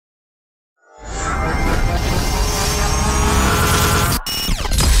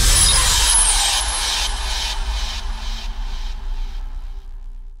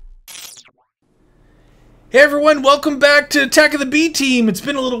Hey everyone, welcome back to Attack of the B Team. It's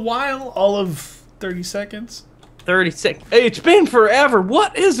been a little while, all of 30 seconds. 30 seconds. Hey, it's been forever.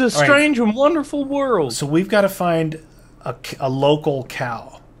 What is this strange and wonderful world? So we've got to find a local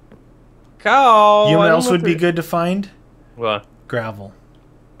cow. Cow. You know what else would be good to find? What? Gravel.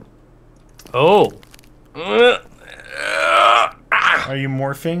 Oh. Are you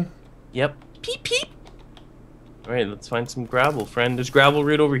morphing? Yep. Peep peep. All right, let's find some gravel, friend. There's gravel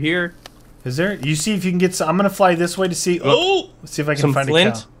right over here. Is there? You see if you can get some. I'm gonna fly this way to see. Oh, let's see if I can find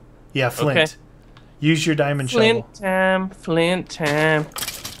flint? a cow. Yeah, flint. Okay. Use your diamond shovel. Flint time. Flint time.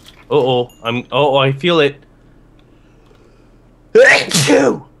 Uh oh. Oh, I feel it.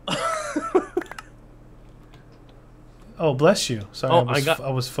 Oh, bless you. Sorry, Oh, I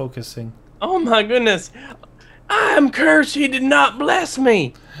was focusing. Oh my goodness. I'm cursed. He did not bless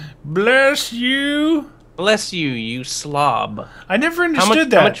me. Bless you. Bless you, you slob. I never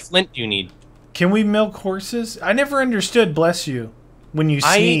understood that. How much flint do you need? Can we milk horses? I never understood bless you when you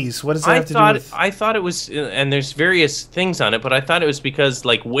sneeze. What does that have to do with... I thought it was, and there's various things on it, but I thought it was because,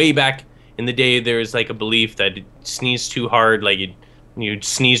 like, way back in the day, there was, like, a belief that you sneeze too hard, like, you'd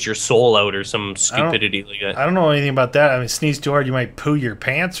sneeze your soul out or some stupidity like that. I don't know anything about that. I mean, sneeze too hard, you might poo your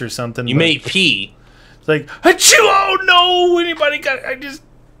pants or something. You may pee. It's like, achoo! Oh, no! Anybody got... I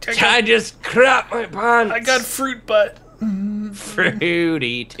just crap my pants. I got fruit butt.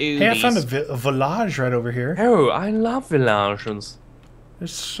 Fruity tooties. Hey, I found a village right over here. Oh, I love villages.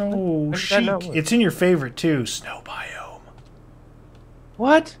 It's so chic. It's in your favorite too, snow biome.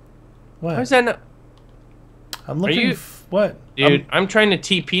 What? What? How's that not? I'm looking. What? Dude, I'm trying to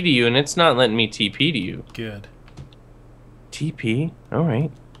TP to you, and it's not letting me TP to you. Good. TP. All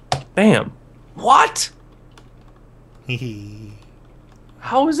right. Bam. What? Hehe.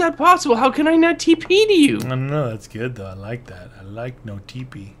 How is that possible? How can I not TP to you? I don't know. That's good though. I like that. I like no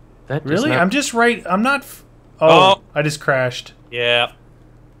TP. That really? Not... I'm just right. I'm not. Oh, I just crashed. Yeah.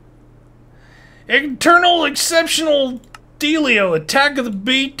 Internal exceptional dealio. Attack of the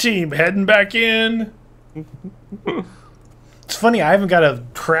B Team. Heading back in. It's funny. I haven't got a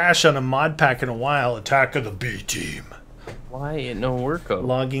crash on a mod pack in a while. Attack of the B Team. Why it no work out?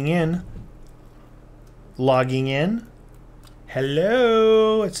 Logging in. Logging in.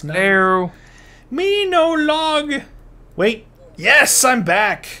 Hello, it's not Hello. Me no log. Wait, yes, I'm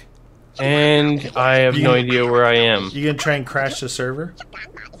back. And I have no idea where I am. You gonna try and crash the server?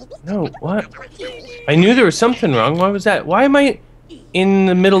 No, what? I knew there was something wrong. Why was that? Why am I in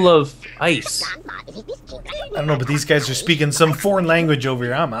the middle of ice? I don't know, but these guys are speaking some foreign language over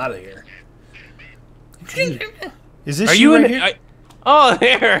here. I'm out of here. Is this you right here? Oh,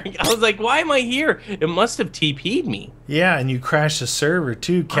 there! I was like, why am I here? It must have TP'd me. Yeah, and you crashed the server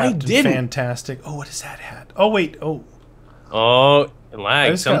too, Captain Fantastic. Oh, what is that hat? Oh, wait. Oh. Oh, it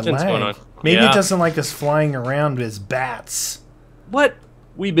lagged. Something's going on. Maybe it doesn't like us flying around as bats. What?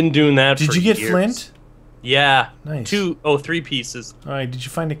 We've been doing that for years. Did you get flint? Yeah. Nice. 3 pieces. All right, did you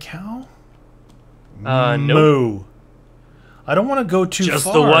find a cow? No. Moo. I don't want to go too far.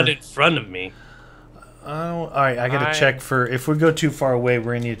 Just the one in front of me. All right, I gotta check for if we go too far away,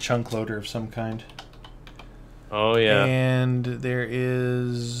 we're gonna need a chunk loader of some kind. Oh yeah. And there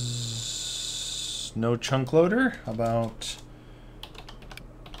is no chunk loader. How about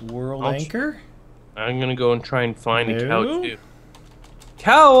world anchor? I'm gonna go and try and find a cow too.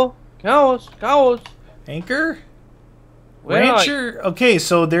 Cows. Anchor. Rancher. Okay,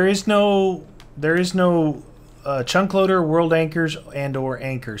 so there is no chunk loader, world anchors, and/or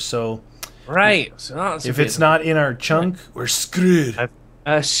anchors. So. Right. So if it's not in our chunk, we're screwed.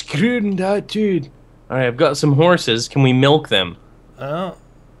 I'm screwed that dude. All right, I've got some horses. Can we milk them? Oh.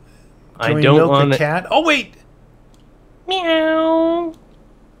 Can we milk the cat? Oh wait. Meow.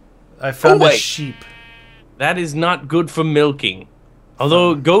 I found a sheep. That is not good for milking.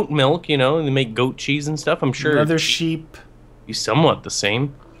 Although goat milk, you know, they make goat cheese and stuff. I'm sure. Another sheep. Be somewhat the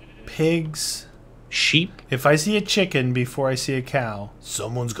same. Pigs. Sheep. If I see a chicken before I see a cow,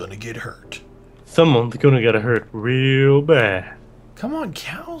 someone's gonna get hurt. Someone's gonna get hurt real bad. Come on,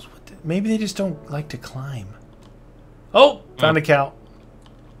 cows. Maybe they just don't like to climb. Oh, found a cow.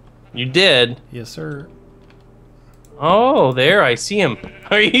 You did? Yes, sir. Oh, there, I see him.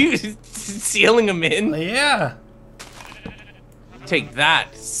 Are you sealing him in? Yeah. Take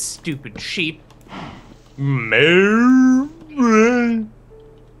that, stupid sheep. Moo.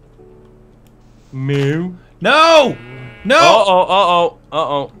 Moo. No! No!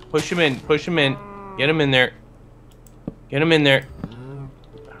 Uh-oh. Push him in. Get him in there.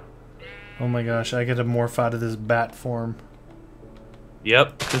 Oh my gosh, I gotta morph out of this bat form.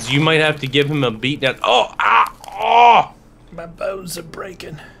 Yep, because you might have to give him a beat down. Oh! My bones are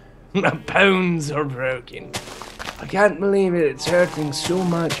breaking. My bones are broken. I can't believe it. It's hurting so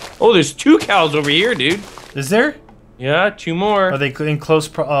much. Oh, there's 2 cows over here, dude. Is there? Yeah, 2 more. Are they in close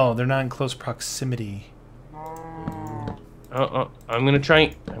oh, they're not in close proximity. I'm gonna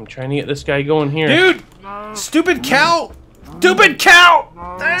try. I'm trying to get this guy going here. Dude! Stupid cow! Stupid cow!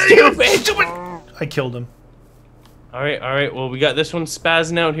 Stupid! I killed him. All right. Well, we got this one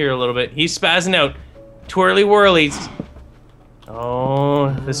spazzing out here a little bit. He's spazzing out. Twirly whirlies. Oh,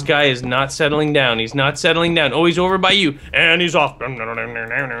 this guy is not settling down. He's not settling down. Oh, he's over by you, and he's off. Alright.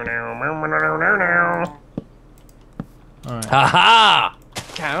 Ha-ha!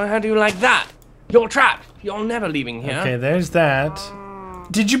 Cow, how do you like that? You're trapped. You're never leaving here. Okay, there's that.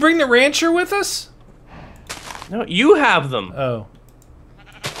 Did you bring the rancher with us? No, you have them. Oh.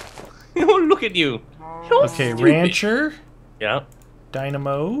 Oh, look at you. You're Okay, stupid. rancher. Yeah.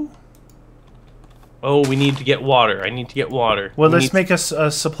 Dynamo. Oh, we need to get water. I need to get water. Well, We let's need- make us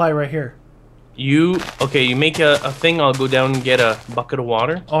a supply right here. Okay, you make a thing. I'll go down and get a bucket of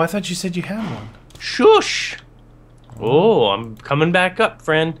water. Oh, I thought you said you had one. Shush! Oh, I'm coming back up,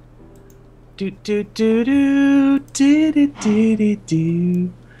 friend. Do do do do do do do do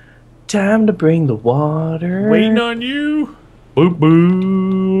do. Time to bring the water. Waiting on you. Boop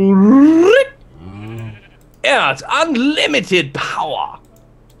boop. Yeah, it's unlimited power.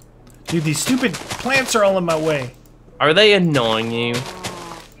 Dude, these stupid plants are all in my way. Are they annoying you?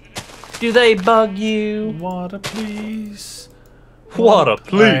 Do they bug you? Water, please. Water,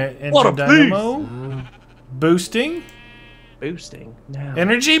 please. Alright, Water, enter please. dynamo. Boosting. Boosting now.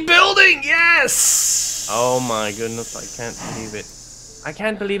 Energy building, yes! Oh my goodness, I can't believe it. I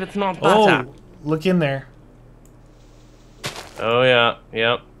can't believe it's not butter. Oh, look in there. Oh yeah,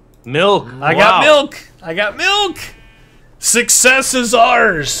 yep. Milk. I got milk! I got milk! Success is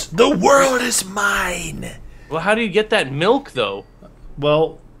ours! The world is mine! Well, how do you get that milk though?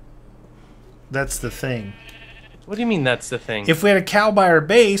 Well, that's the thing. What do you mean that's the thing? If we had a cow by our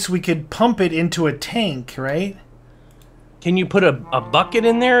base, we could pump it into a tank, right? Can you put a bucket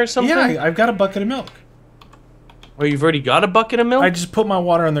in there or something? Yeah, I've got a bucket of milk. Or you've already got a bucket of milk? I just put my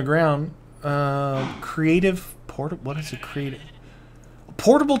water on the ground. Creative portable. What is it? Creative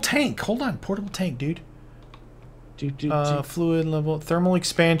portable tank. Hold on, portable tank, dude. Fluid level, thermal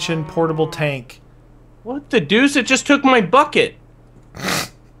expansion, portable tank. What the deuce? It just took my bucket.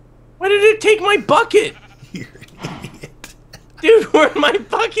 Why did it take my bucket? You're an idiot. Dude, where'd my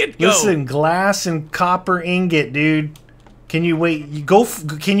bucket go? Listen, glass and copper ingot, dude. Can you wait? You go.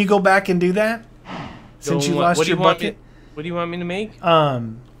 Can you go back and do that? Since you lost your bucket. What do you want me to make? A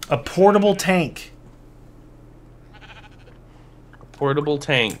portable tank. Portable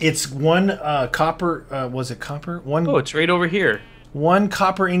tank. It's one copper. Was it copper? One. Oh, it's right over here. One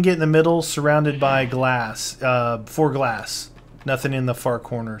copper ingot in the middle, surrounded by glass. 4 glass. Nothing in the far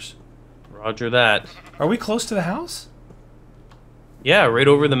corners. Roger that. Are we close to the house? Yeah, right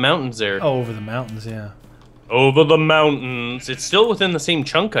over the mountains there. Oh, over the mountains, yeah. Over the mountains. It's still within the same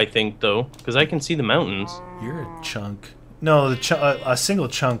chunk, I think, though, because I can see the mountains. You're a chunk. No, a single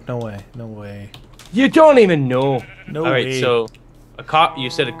chunk. No way. No way. You don't even know. No All right, way. so you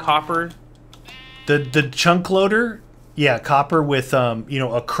said a copper. The chunk loader, yeah, copper with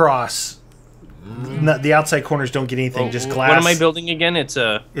a cross. The outside corners don't get anything, just glass. What am I building again? It's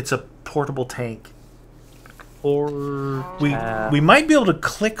a portable tank. We We might be able to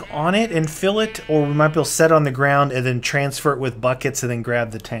click on it and fill it, or we might be able to set it on the ground and then transfer it with buckets and then grab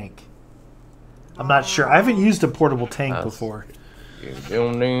the tank. I'm not sure. I haven't used a portable tank before. There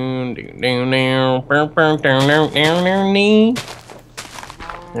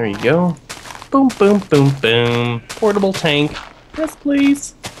you go. Boom, boom, boom, boom. Portable tank. Yes,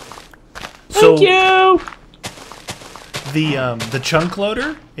 please. So, Thank you. The chunk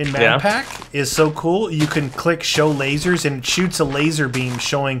loader in MadPack is so cool. You can click show lasers and it shoots a laser beam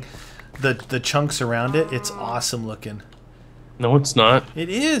showing the chunks around it. It's awesome looking. No, it's not. It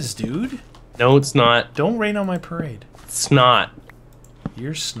is, dude. No, it's not. Don't rain on my parade. It's not.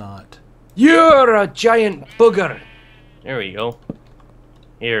 You're snot. You're a giant booger. There we go.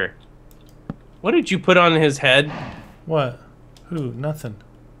 Here. What did you put on his head? What? Who? Nothing.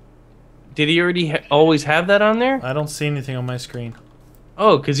 Did he already always have that on there? I don't see anything on my screen.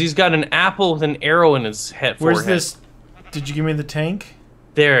 Oh, because he's got an apple with an arrow in his head. Where's forehead. this? Did you give me the tank?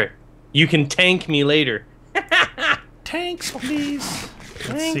 There. You can tank me later. Tanks, please.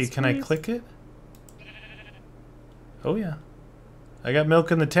 Let's see. Can I click it? Oh, yeah. I got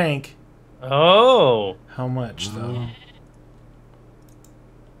milk in the tank. Oh. How much, though?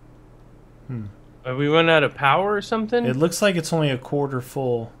 Are we run out of power or something? It looks like it's only a quarter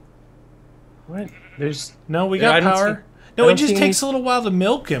full. What? There's... No, we Yeah, I got don't power. No, it just takes a little while to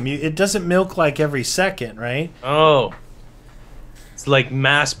milk him. It doesn't milk like every second, right? Oh. It's like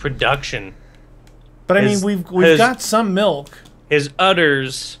mass production. But I mean, we've got some milk. His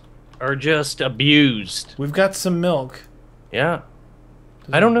udders are just abused. We've got some milk. Yeah.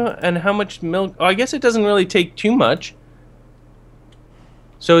 I don't know, and how much milk... Oh, I guess it doesn't really take too much.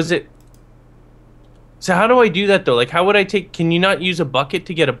 So is it... So how do I do that, though? Like, how would I take... Can you not use a bucket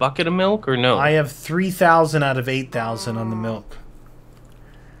to get a bucket of milk, or no? I have 3,000 out of 8,000 on the milk.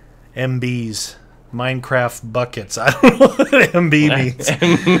 MBs. Minecraft buckets. I don't know what MB means.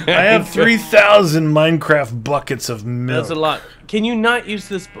 I have 3,000 Minecraft buckets of milk. That's a lot. Can you not use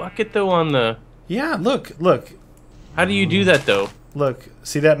this bucket, though, on the... Yeah, look. How do you do that, though? Look,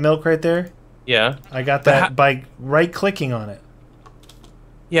 see that milk right there? Yeah. I got that by right-clicking on it.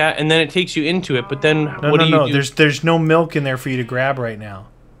 Yeah, and then it takes you into it, but then what do you do? There's no milk in there for you to grab right now.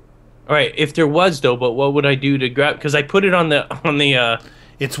 All right, if there was, though, but what would I do to grab... Because I put it on the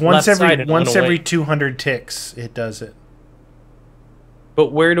It's once every 200 ticks it does it.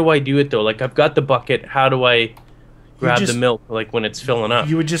 But where do I do it, though? Like, I've got the bucket. How do I grab the milk, like, when it's filling up?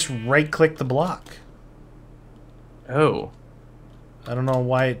 You would just right-click the block. Oh. I don't know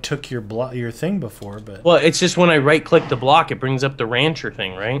why it took your thing before, but... Well, it's just when I right-click the block, it brings up the rancher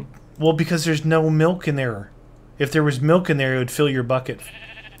thing, right? Well, because there's no milk in there. If there was milk in there, it would fill your bucket.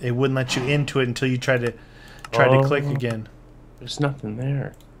 It wouldn't let you into it until you try to click again. There's nothing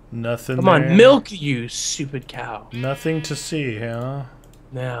there. Nothing Come there. on, milk, you stupid cow. Nothing to see, huh?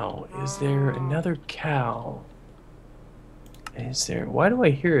 Now, is there another cow? Is there... Why do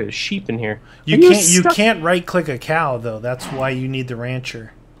I hear a sheep in here? You can't right-click a cow, though. That's why you need the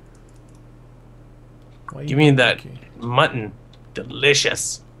rancher. Give me that mutton.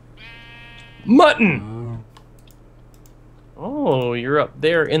 Delicious. Mutton! Oh, you're up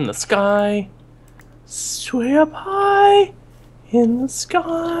there in the sky. Way up high in the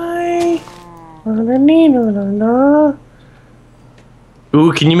sky.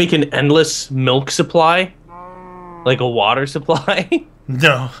 Ooh, can you make an endless milk supply? Like a water supply?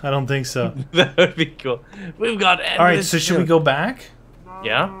 No, I don't think so. That would be cool. We've got endless... All right, so should we go back?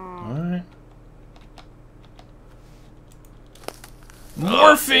 Yeah. All right.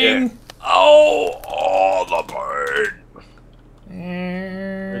 Morphing! Oh, the bird!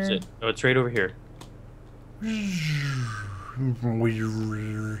 Where is it? Oh, it's right over here.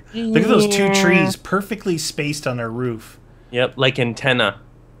 Look at those two trees perfectly spaced on our roof. Yep, like antenna.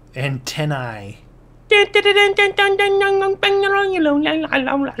 Antennae.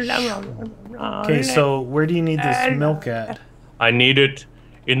 Okay, so where do you need this milk at? I need it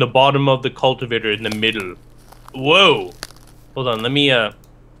in the bottom of the cultivator in the middle. Whoa! Hold on, let me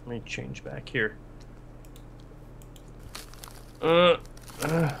change back here. Okay,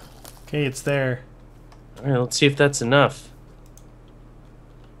 it's there. Alright, let's see if that's enough.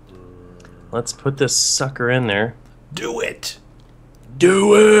 Let's put this sucker in there. Do it!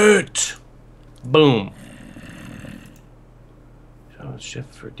 Do it! Boom. Oh,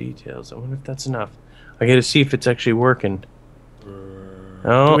 shift for details. I wonder if that's enough. I gotta see if it's actually working.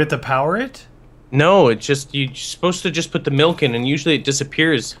 Oh. Do we have to power it? No, it's just, you're supposed to just put the milk in and usually it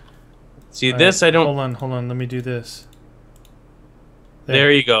disappears. See, this I don't... Hold on, let me do this.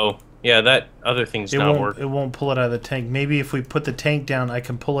 There you go. Yeah, that other thing's not working. It won't pull it out of the tank. Maybe if we put the tank down, I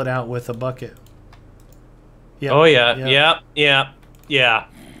can pull it out with a bucket. Yep, oh, yeah. Yeah.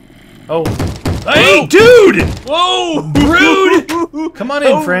 Oh. Hey, dude! Whoa! Rude! Come on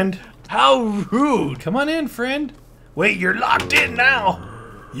in, friend. How rude! Come on in, friend. Wait, you're locked in now.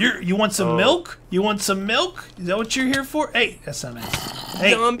 You want some milk? You want some milk? Is that what you're here for? Hey, that's not nice.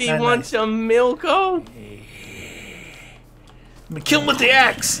 Hey, Zombie wants some milk. Oh. I'm gonna kill him with the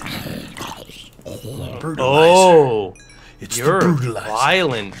axe. Brutalizer. Oh, it's you're the brutalizer.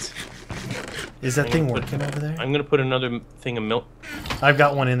 Violent. Is that thing working over there? I'm gonna put another thing of milk. I've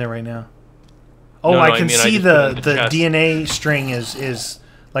got one in there right now. Oh, I can see the DNA string is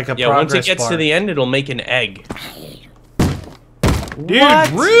like a progress bar. Once it gets to the end, it'll make an egg. Dude,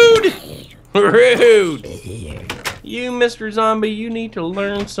 what? Rude! Rude! You, Mr. Zombie, you need to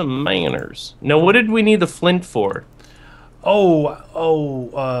learn some manners. Now, what did we need the flint for? I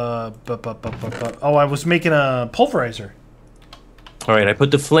was making a pulverizer. Alright, I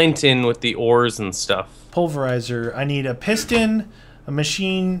put the flint in with the ores and stuff. Pulverizer. I need a piston, a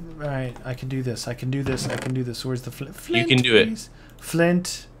machine. Alright, I can do this. Where's the flint? You can do it.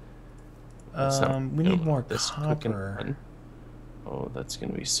 Flint. We need more copper. Oh, that's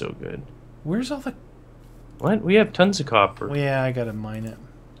gonna be so good. Where's all the... What? We have tons of copper. Well, yeah, I gotta mine it.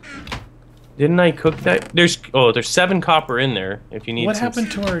 Didn't I cook that? There's 7 copper in there if you need. What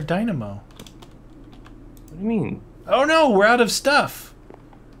happened to our dynamo? What do you mean? Oh no, we're out of stuff.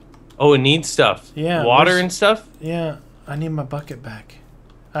 Oh, it needs stuff. Yeah. Water and stuff? Yeah. I need my bucket back.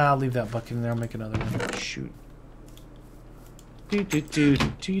 I'll leave that bucket in there. I'll make another one. Shoot.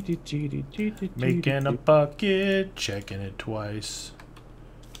 Making a bucket, checking it twice.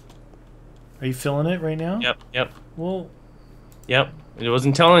 Are you filling it right now? Yep. Well. Yep. It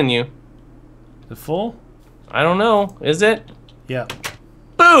wasn't telling you. The full? I don't know. Is it? Yeah.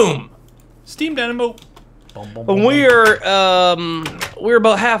 Boom! Steam dynamo. Boom, boom, And we're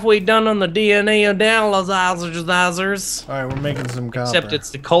about halfway done on the DNA analyzers. All right, we're making some copper. Except it's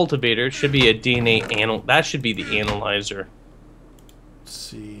the cultivator. It should be a DNA that should be the analyzer. Let's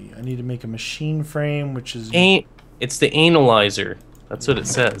see. I need to make a machine frame, which is It's the analyzer. That's what it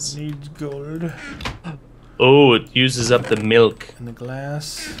says. Needs gold. Oh, it uses up the milk. And the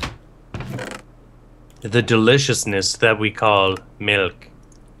glass. The deliciousness that we call milk.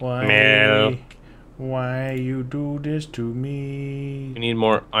 Milk. Why you do this to me? We need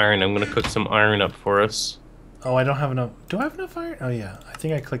more iron. I'm gonna cook some iron up for us. Oh, I don't have enough. Do I have enough iron? Oh yeah, I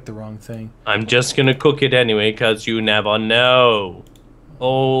think I clicked the wrong thing. I'm just gonna cook it anyway, cause you never know.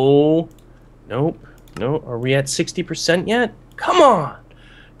 Oh, nope. No, are we at 60% yet? Come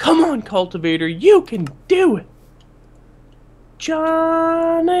on, cultivator, you can do it.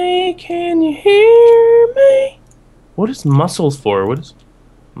 Johnny, can you hear me? What is muscles for? What is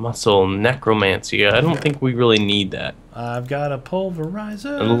muscle necromancy? I don't think we really need that. I've got a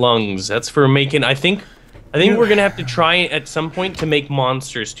pulverizer. And lungs. That's for making. I think we're gonna have to try it at some point to make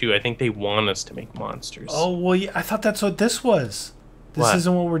monsters too. I think they want us to make monsters. Oh well, yeah, I thought that's what this was. This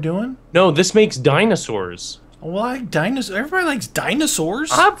isn't what we're doing. No, this makes dinosaurs. Well, I like dinosaurs. Everybody likes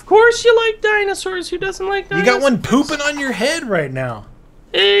dinosaurs. Of course you like dinosaurs. Who doesn't like dinosaurs? You got one pooping on your head right now.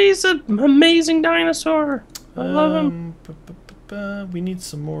 He's an amazing dinosaur. I love him. We need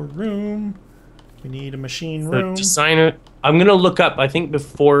some more room. We need a machine room. Designer. I'm gonna look up. I think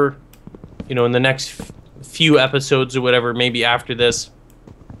before, in the next few episodes or whatever, maybe after this,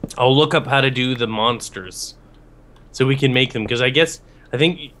 I'll look up how to do the monsters, so we can make them. Because I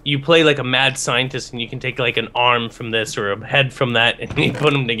think you play like a mad scientist, and you can take like an arm from this or a head from that, and you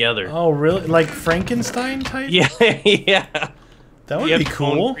put them together. Oh, really? Like Frankenstein type? Yeah, yeah. That would be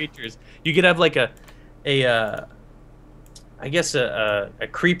cool. Creatures. You could have like a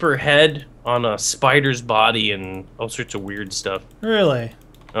creeper head on a spider's body and all sorts of weird stuff. Really?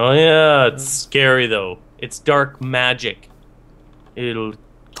 Oh yeah, it's scary though. It's dark magic. It'll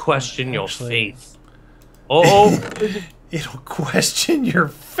question your faith. Oh. It'll question your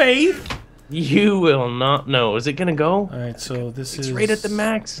faith? You will not know. Is it gonna go? Alright, so this is... It's right at the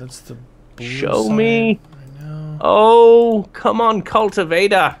max. That's the blue Show side. me. I know. Oh, come on,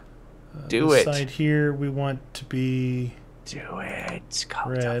 cultivator. Do this it. Side here, we want to be... Do it.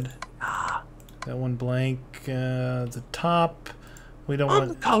 Red. That one blank. The top, we don't I'm want...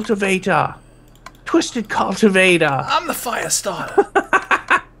 the cultivator. Twisted cultivator. I'm the fire starter.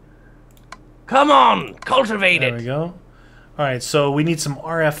 Come on, cultivate it. There we go. Alright, so we need some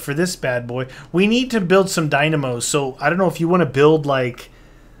RF for this bad boy. We need to build some dynamos. So I don't know if you want to build like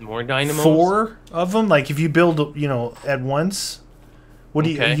more dynamos. 4 of them. Like if you build, at once. What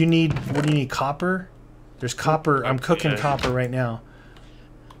do you need? What do you need? Copper. There's copper. I'm cooking copper right now.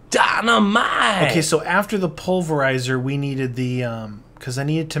 Dynamite. Okay, so after the pulverizer, we needed the because I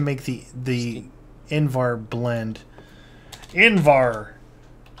needed to make the Invar blend. Invar.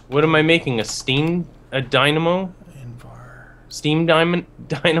 What am I making? A dynamo? Steam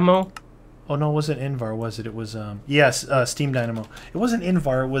dynamo? Oh no, it wasn't Invar, was it? It was yes, steam dynamo. It wasn't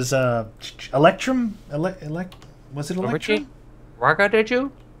Invar, it was Electrum? Was it Electrum?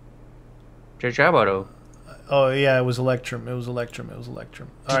 Ragadeju? Jajabaro. Oh yeah, it was Electrum. It was Electrum. It was Electrum.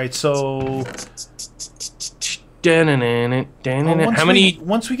 Alright, so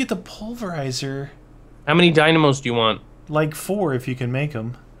once we get the pulverizer, how many dynamos do you want? Like 4 if you can make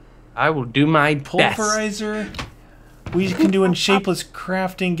them. I will do my pulverizer. We can do in shapeless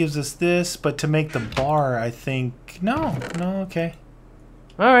crafting gives us this, but to make the bar, I think no, okay.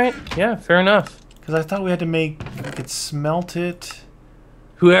 All right, yeah, fair enough. Because I thought we could smelt it.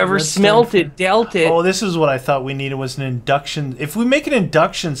 Whoever smelt it dealt it. Oh, this is what I thought we needed was an induction. If we make an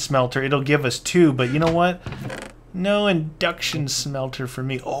induction smelter, it'll give us 2. But you know what? No induction smelter for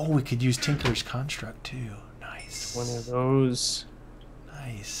me. Oh, we could use Tinker's Construct too. Nice. One of those.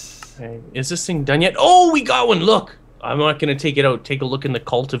 Nice. Okay. Is this thing done yet? Oh, we got one. Look. I'm not going to take it out. Take a look in the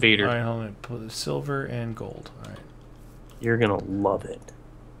cultivator. All right, hold on. Put silver and gold. All right. You're going to love it.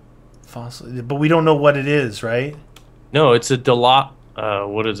 Fossil. But we don't know what it is, right? No, it's a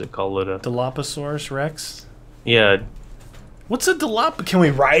what is it called? Dilophosaurus Rex? Yeah. What's a Dilop? Can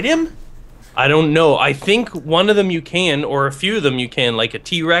we ride him? I don't know. I think one of them you can, or a few of them you can, like a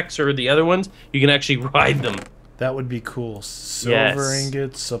T-Rex or the other ones, you can actually ride them. That would be cool. Silver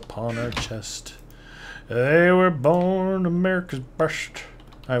ingots upon our chest. They were born America's best.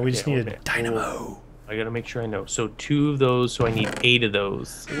 All right, we just need a dynamo. I gotta make sure I know. So 2 of those, so I need 8 of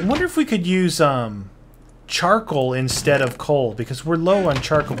those. I wonder if we could use charcoal instead of coal, because we're low on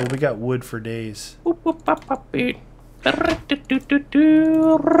charcoal, but we got wood for days. Oh,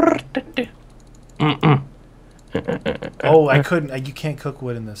 I couldn't. You can't cook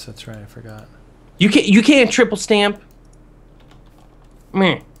wood in this. That's right. I forgot. You can't triple stamp.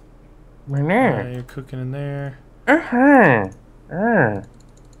 You're cooking in there.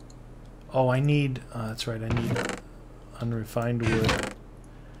 Oh, I need. That's right. I need unrefined wood.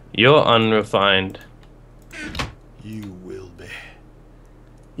 You're unrefined. You will be.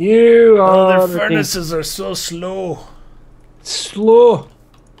 You are. Oh, the furnaces are so slow. Slow.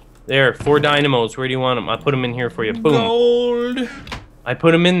 There, 4 dynamos. Where do you want them? I put them in here for you. Boom. Gold. I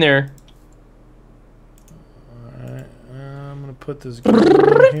put them in there. Alright, I'm gonna put this gold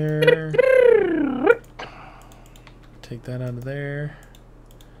in here. Take that out of there.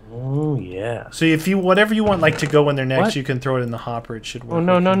 Oh yeah. So if you whatever you want like to go in there next, you can throw it in the hopper. It should work.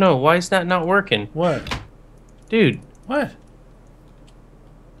 Oh no. Why is that not working? What? Dude. What?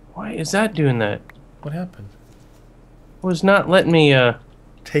 Why is that doing that? What happened? It was not letting me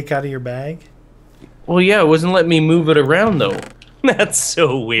take out of your bag? Well, yeah, it wasn't letting me move it around though. That's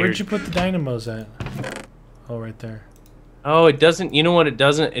so weird. Where'd you put the dynamos at? Oh, right there. Oh, it doesn't. You know what? It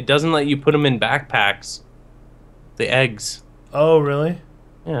doesn't let you put them in backpacks. The eggs. Oh, really?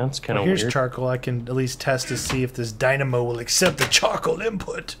 Yeah, that's kind of weird. Here's charcoal. I can at least test to see if this dynamo will accept the charcoal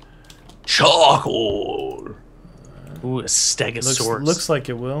input. Charcoal. Ooh, a stegosaurus. Looks like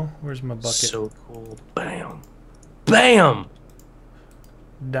it will. Where's my bucket? So cool. Bam. Bam.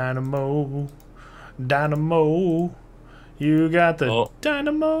 Dynamo. Dynamo. You got the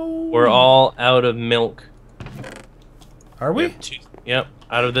dynamo. We're all out of milk. Are we? Yep,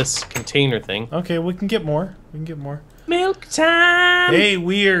 out of this container thing. Okay, we can get more. We can get more. Milk time! Hey,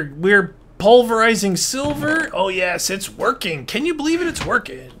 we're pulverizing silver. Oh yes, it's working. Can you believe it? It's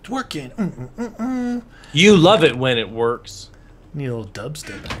working. It's working. You love it when it works. Need a little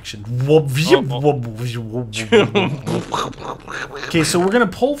dubstep action. Okay, so we're gonna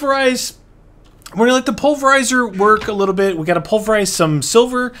pulverize. We're gonna let the pulverizer work a little bit. We gotta pulverize some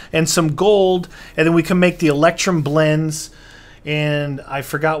silver and some gold, and then we can make the electrum blends. And I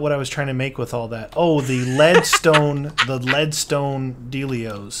forgot what I was trying to make with all that. Oh, the leadstone, the leadstone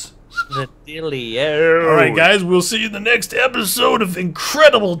dealios. The dealio. All right, guys, we'll see you in the next episode of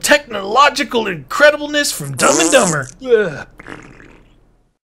incredible technological incredibleness from Dumb and Dumber.